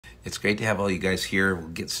It's great to have all you guys here. We'll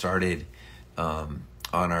get started on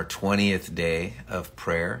our 20th day of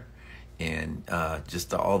prayer, and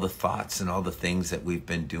just all the thoughts and all the things that we've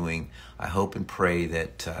been doing. I hope and pray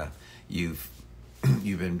that you've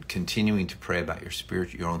been continuing to pray about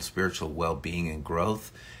your own spiritual well-being and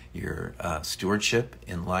growth, your stewardship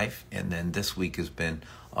in life, and then this week has been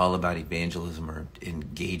all about evangelism, or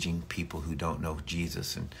engaging people who don't know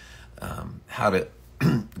Jesus, and how to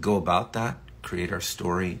go about that, create our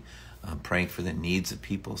story, praying for the needs of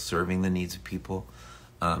people, serving the needs of people.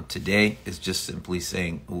 Today is just simply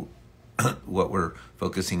saying what we're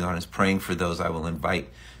focusing on is praying for those I will invite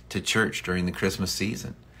to church during the Christmas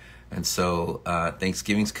season. And so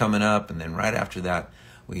Thanksgiving's coming up, and then right after that,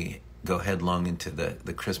 we go headlong into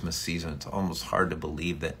the Christmas season. It's almost hard to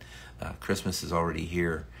believe that Christmas is already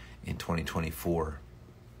here in 2024.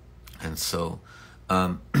 And so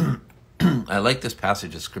I like this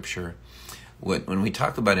passage of Scripture. When we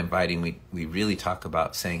talk about inviting, we really talk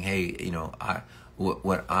about saying, hey,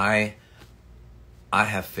 what I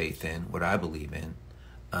have faith in, what I believe in,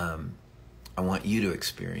 I want you to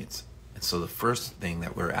experience. And so the first thing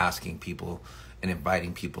that we're asking people and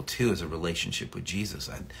inviting people to is a relationship with Jesus.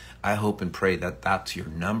 I hope and pray that that's your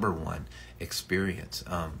number one experience.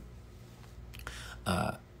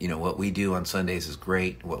 What we do on Sundays is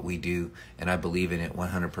great. What we do, and I believe in it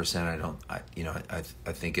 100%.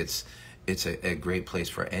 I think it's a great place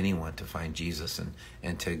for anyone to find Jesus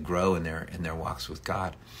and to grow in their walks with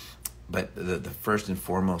God. But the first and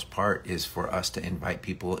foremost part is for us to invite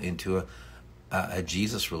people into a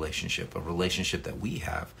Jesus relationship, a relationship that we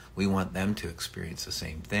have. We want them to experience the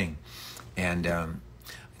same thing. And I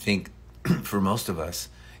think for most of us,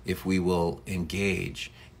 if we will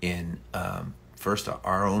engage in first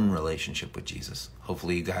our own relationship with Jesus,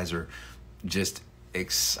 hopefully you guys are just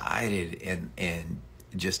excited and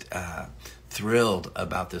just thrilled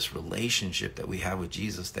about this relationship that we have with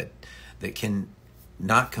Jesus that can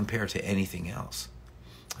not compare to anything else.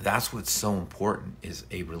 That's what's so important, is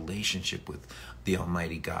a relationship with the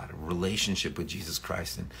Almighty God, a relationship with Jesus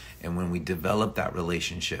Christ. And when we develop that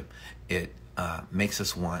relationship, it makes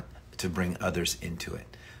us want to bring others into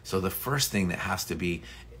it. So the first thing that has to be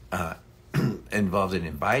involved in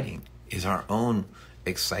inviting is our own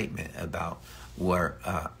excitement about where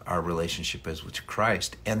our relationship is with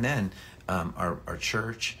Christ. And then our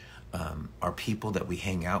church, our people that we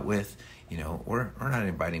hang out with. We're not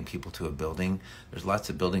inviting people to a building. There's lots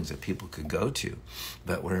of buildings that people could go to,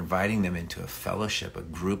 but we're inviting them into a fellowship, a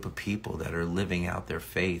group of people that are living out their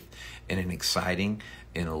faith in an exciting,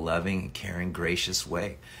 in a loving, and caring, gracious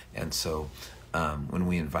way. And so when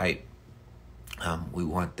we invite, we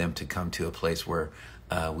want them to come to a place where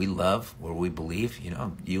we love, where we believe.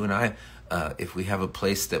 You and I, if we have a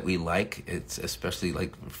place that we like, it's especially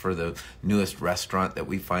like for the newest restaurant that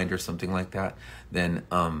we find or something like that, then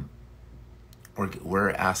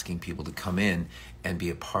we're asking people to come in and be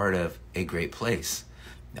a part of a great place.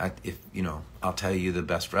 I'll tell you the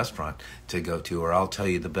best restaurant to go to, or I'll tell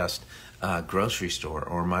you the best grocery store,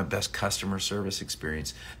 or my best customer service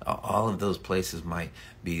experience. All of those places might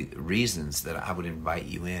be reasons that I would invite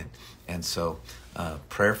you in. And so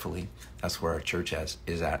prayerfully, that's where our church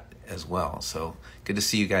is at as well. So good to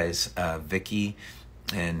see you guys, Vicky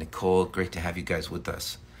and Nicole. Great to have you guys with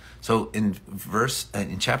us. So in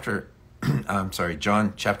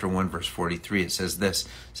John chapter 1, verse 43, it says this. It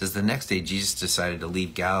says, the next day Jesus decided to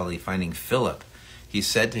leave Galilee. Finding Philip, he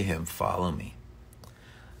said to him, follow me.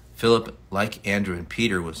 Philip, like Andrew and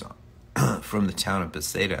Peter, was from the town of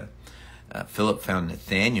Bethsaida. Philip found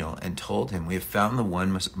Nathanael and told him, we have found the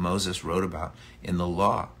one Moses wrote about in the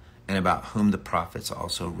law, and about whom the prophets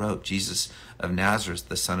also wrote, Jesus of Nazareth,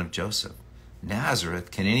 the son of Joseph.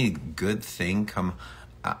 Nazareth, can any good thing come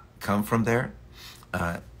from there?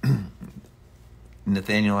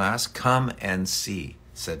 Nathanael asked. Come and see,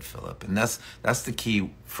 said Philip. And that's the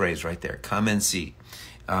key phrase right there. Come and see.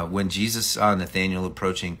 When Jesus saw Nathanael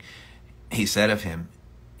approaching, he said of him,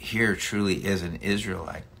 here truly is an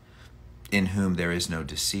Israelite in whom there is no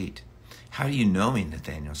deceit. How do you know me?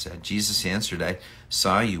 Nathanael said. Jesus answered, I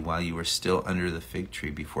saw you while you were still under the fig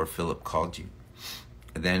tree before Philip called you.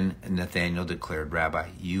 Then Nathanael declared,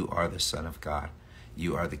 Rabbi, you are the Son of God.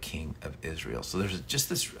 You are the King of Israel. So there's just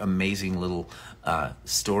this amazing little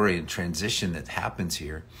story and transition that happens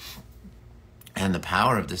here. And the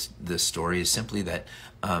power of this story is simply that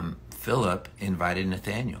Philip invited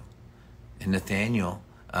Nathanael. And Nathanael,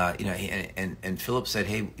 and Philip said,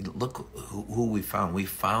 hey, look who we found. We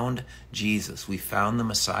found Jesus. We found the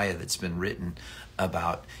Messiah that's been written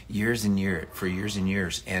about for years and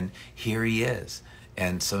years. And here he is.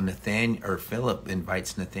 And so Philip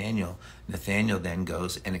invites Nathaniel. Nathaniel then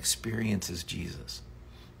goes and experiences Jesus.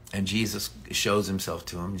 And Jesus shows himself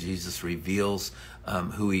to him. Jesus reveals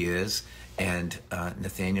who he is. And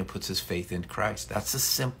Nathaniel puts his faith in Christ. That's a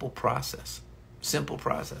simple process. Simple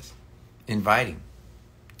process. Inviting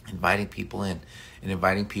people in, and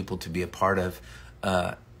inviting people to be a part of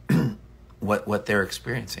what they're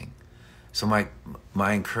experiencing. So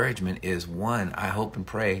my encouragement is, one, I hope and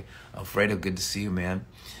pray, Alfredo, good to see you, man.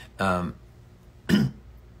 The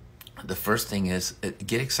first thing is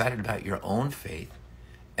get excited about your own faith.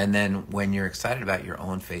 And then when you're excited about your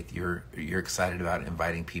own faith, you're excited about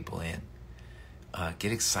inviting people in.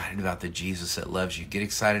 Get excited about the Jesus that loves you. Get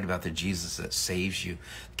excited about the Jesus that saves you.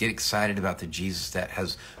 Get excited about the Jesus that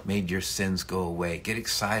has made your sins go away. Get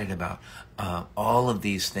excited about all of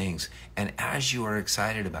these things. And as you are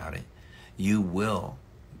excited about it, you will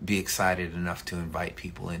be excited enough to invite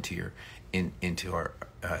people into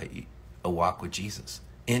a walk with Jesus.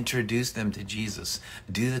 Introduce them to Jesus.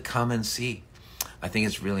 Do the come and see. I think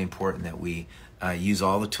it's really important that we use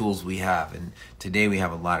all the tools we have. And today we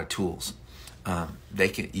have a lot of tools.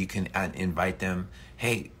 You can invite them.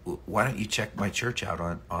 Hey, why don't you check my church out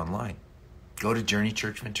online? Go to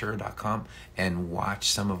journeychurchventura.com and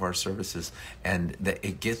watch some of our services, and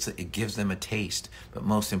it gives them a taste. But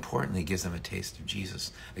most importantly, it gives them a taste of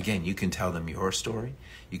Jesus. Again, you can tell them your story.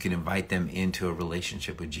 You can invite them into a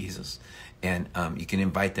relationship with Jesus, and you can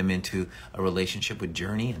invite them into a relationship with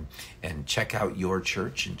Journey, and check out your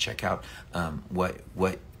church and check out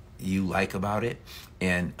what you like about it,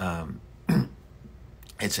 and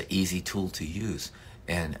it's an easy tool to use.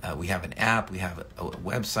 And we have an app, we have a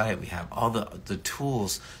website, we have all the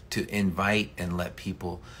tools to invite and let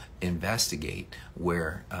people investigate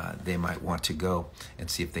where they might want to go and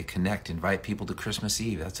see if they connect. Invite people to Christmas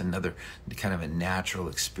Eve. That's another kind of a natural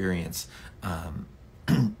experience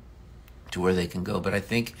to where they can go. But I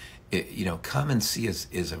think, come and see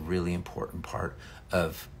is a really important part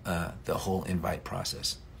of the whole invite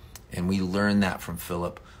process. And we learned that from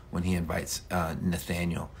Philip when he invites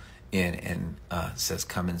Nathaniel in and says,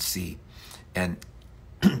 come and see. And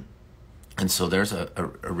so there's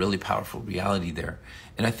a really powerful reality there.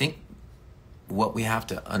 And I think what we have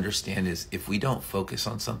to understand is, if we don't focus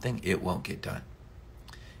on something, it won't get done.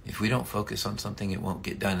 If we don't focus on something, it won't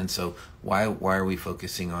get done. And so why are we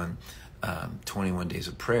focusing on 21 days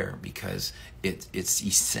of prayer? Because it's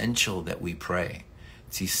essential that we pray.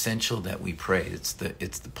 It's essential that we pray. It's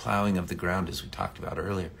the plowing of the ground, as we talked about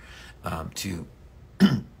earlier, to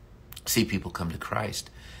see people come to Christ.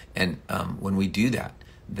 And when we do that,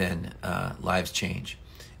 then lives change.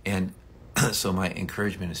 And so my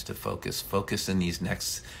encouragement is to focus in these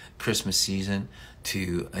next Christmas season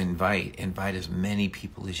to invite as many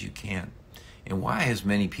people as you can. And why as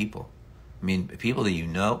many people? I mean, people that you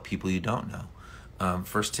know, people you don't know.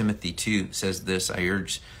 1 Timothy 2 says this: I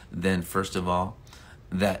urge then, first of all,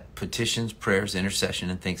 that petitions, prayers, intercession,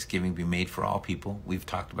 and thanksgiving be made for all people. We've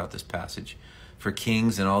talked about this passage. For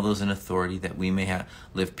kings and all those in authority, that we may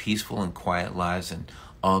live peaceful and quiet lives in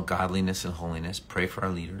all godliness and holiness. Pray for our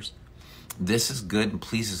leaders. This is good and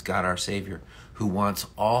pleases God our Savior, who wants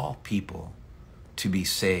all people to be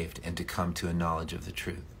saved and to come to a knowledge of the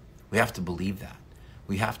truth. We have to believe that.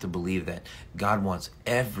 We have to believe that God wants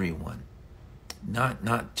everyone,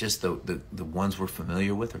 not just the ones we're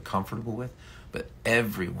familiar with or comfortable with, but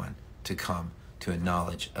everyone to come to a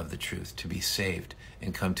knowledge of the truth, to be saved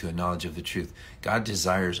and come to a knowledge of the truth. God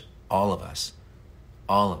desires all of us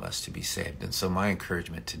to be saved. And so my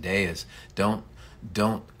encouragement today is, don't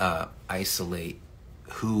isolate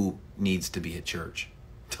who needs to be at church.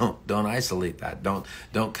 Don't isolate that.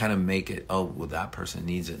 Don't kind of make it, oh, well, that person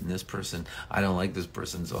needs it, and this person, I don't like this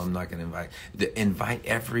person, so I'm not going to invite. Invite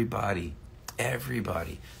everybody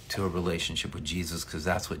to a relationship with Jesus, because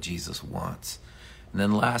that's what Jesus wants. And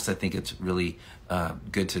then last, I think it's really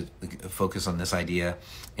good to focus on this idea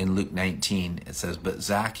in Luke 19. It says, but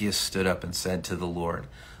Zacchaeus stood up and said to the Lord,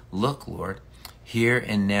 look, Lord, here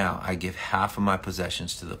and now I give half of my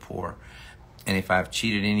possessions to the poor. And if I have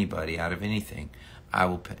cheated anybody out of anything, I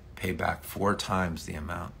will pay back 4 times the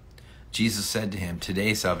amount. Jesus said to him,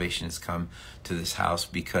 today salvation has come to this house,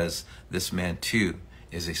 because this man too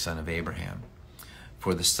is a son of Abraham.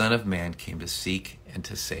 For the Son of Man came to seek and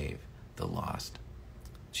to save the lost.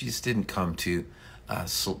 Jesus didn't come to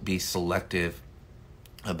be selective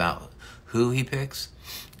about who he picks.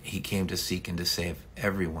 He came to seek and to save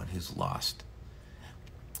everyone who's lost.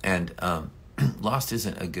 And lost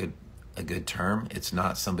isn't a good term. It's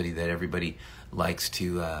not somebody that everybody likes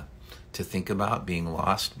to think about, being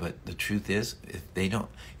lost. But the truth is, if we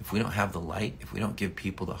don't have the light, if we don't give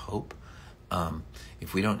people the hope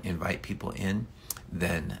if we don't invite people in,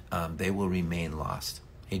 then they will remain lost.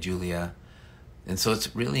 Hey, Julia. And so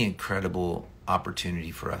it's really incredible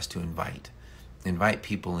opportunity for us to invite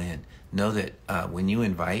people in. Know that when you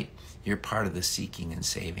invite, you're part of the seeking and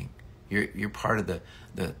saving. You're part of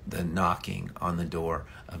the knocking on the door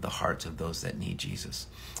of the hearts of those that need Jesus.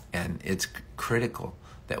 And it's critical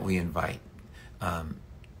that we invite.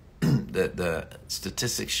 The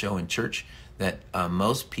statistics show in church that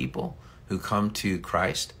most people who come to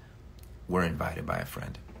Christ were invited by a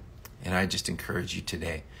friend. And I just encourage you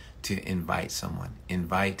today to invite someone.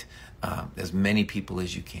 Invite as many people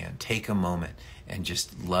as you can. Take a moment and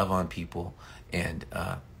just love on people and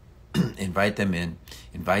invite them in.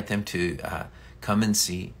 Invite them to come and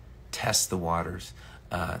see, test the waters,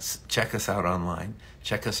 check us out online,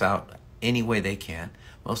 check us out any way they can.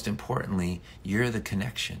 Most importantly, you're the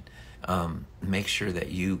connection. Make sure that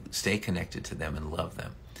you stay connected to them and love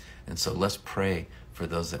them. And so let's pray for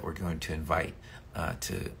those that we're going to invite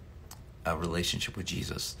to a relationship with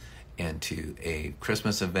Jesus and to a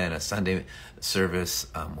Christmas event, a Sunday service,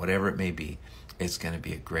 whatever it may be. It's going to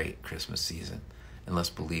be a great Christmas season. And let's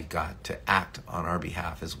believe God to act on our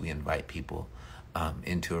behalf as we invite people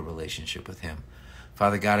into a relationship with Him.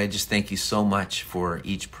 Father God, I just thank you so much for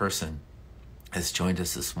each person that's joined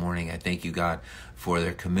us this morning. I thank you, God, for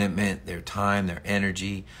their commitment, their time, their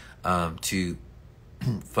energy to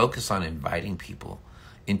focus on inviting people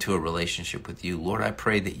into a relationship with you. Lord, I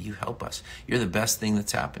pray that you help us. You're the best thing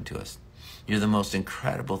that's happened to us. You're the most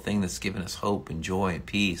incredible thing that's given us hope and joy and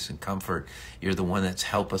peace and comfort. You're the one that's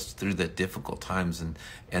helped us through the difficult times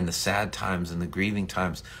and the sad times and the grieving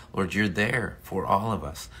times. Lord, you're there for all of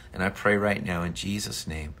us. And I pray right now in Jesus'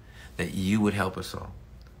 name that you would help us all,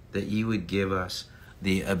 that you would give us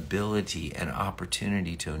the ability and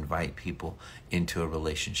opportunity to invite people into a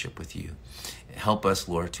relationship with you. Help us,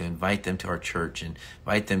 Lord, to invite them to our church and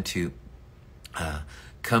invite them to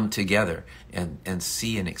come together and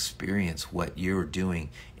see and experience what you're doing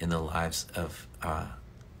in the lives of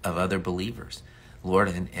other believers. Lord,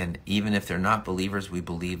 and even if they're not believers, we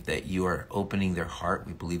believe that you are opening their heart.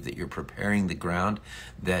 We believe that you're preparing the ground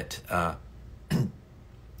that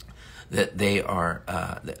that they are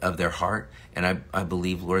of their heart. And I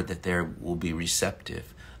believe, Lord, that they will be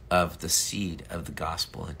receptive of the seed of the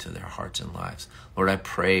gospel into their hearts and lives. Lord, I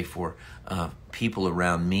pray for people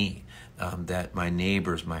around me, that my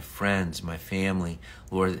neighbors, my friends, my family,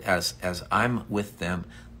 Lord, as I'm with them,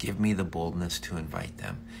 give me the boldness to invite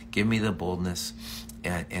them. Give me the boldness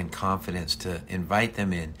and confidence to invite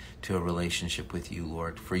them in to a relationship with you,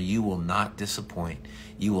 Lord. For you will not disappoint.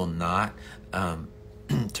 You will not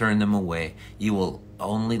turn them away. You will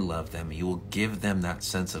only love them. You will give them that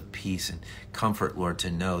sense of peace and comfort, Lord,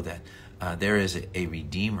 to know that there is a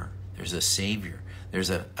Redeemer. There's a Savior. There's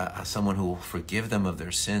a someone who will forgive them of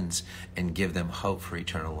their sins and give them hope for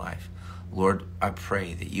eternal life. Lord, I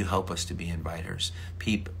pray that you help us to be inviters,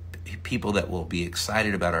 people that will be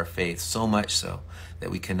excited about our faith, so much so that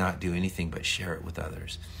we cannot do anything but share it with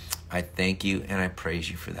others. I thank you and I praise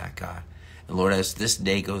you for that, God. And Lord, as this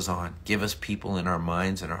day goes on, give us people in our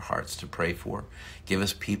minds and our hearts to pray for. Give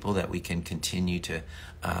us people that we can continue to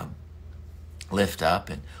lift up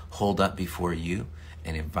and hold up before you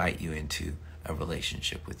and invite you into a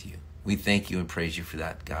relationship with you. We thank you and praise you for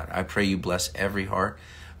that, God. I pray you bless every heart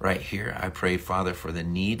right here. I pray, Father, for the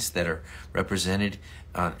needs that are represented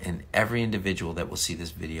in every individual that will see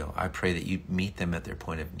this video. I pray that you meet them at their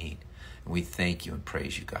point of need. And we thank you and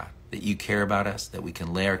praise you, God, that you care about us, that we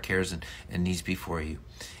can lay our cares and needs before you,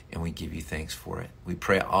 and we give you thanks for it. We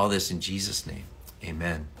pray all this in Jesus' name.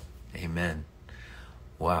 Amen. Amen.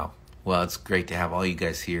 Wow. Well, it's great to have all you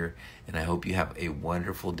guys here, and I hope you have a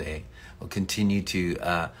wonderful day. We'll continue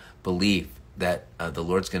to believe that the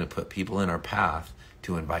Lord's going to put people in our path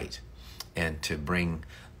to invite and to bring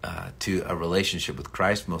to a relationship with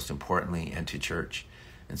Christ, most importantly, and to church.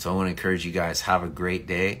 And so I want to encourage you guys, have a great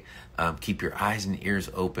day. Keep your eyes and ears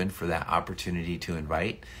open for that opportunity to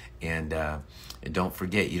invite. And don't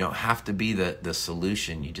forget, you don't have to be the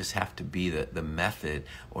solution. You just have to be the method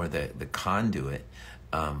or the conduit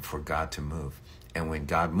for God to move. And when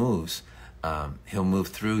God moves, he'll move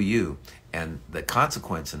through you. And the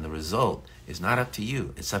consequence and the result is not up to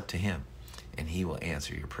you. It's up to him. And he will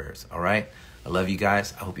answer your prayers. All right? I love you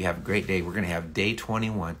guys. I hope you have a great day. We're going to have day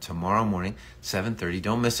 21 tomorrow morning, 7:30.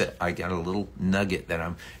 Don't miss it. I got a little nugget that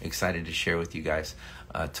I'm excited to share with you guys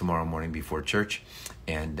tomorrow morning before church.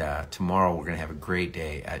 And tomorrow we're going to have a great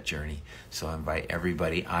day at Journey. So I invite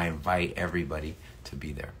everybody to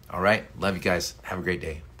be there. All right? Love you guys. Have a great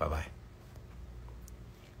day. Bye-bye.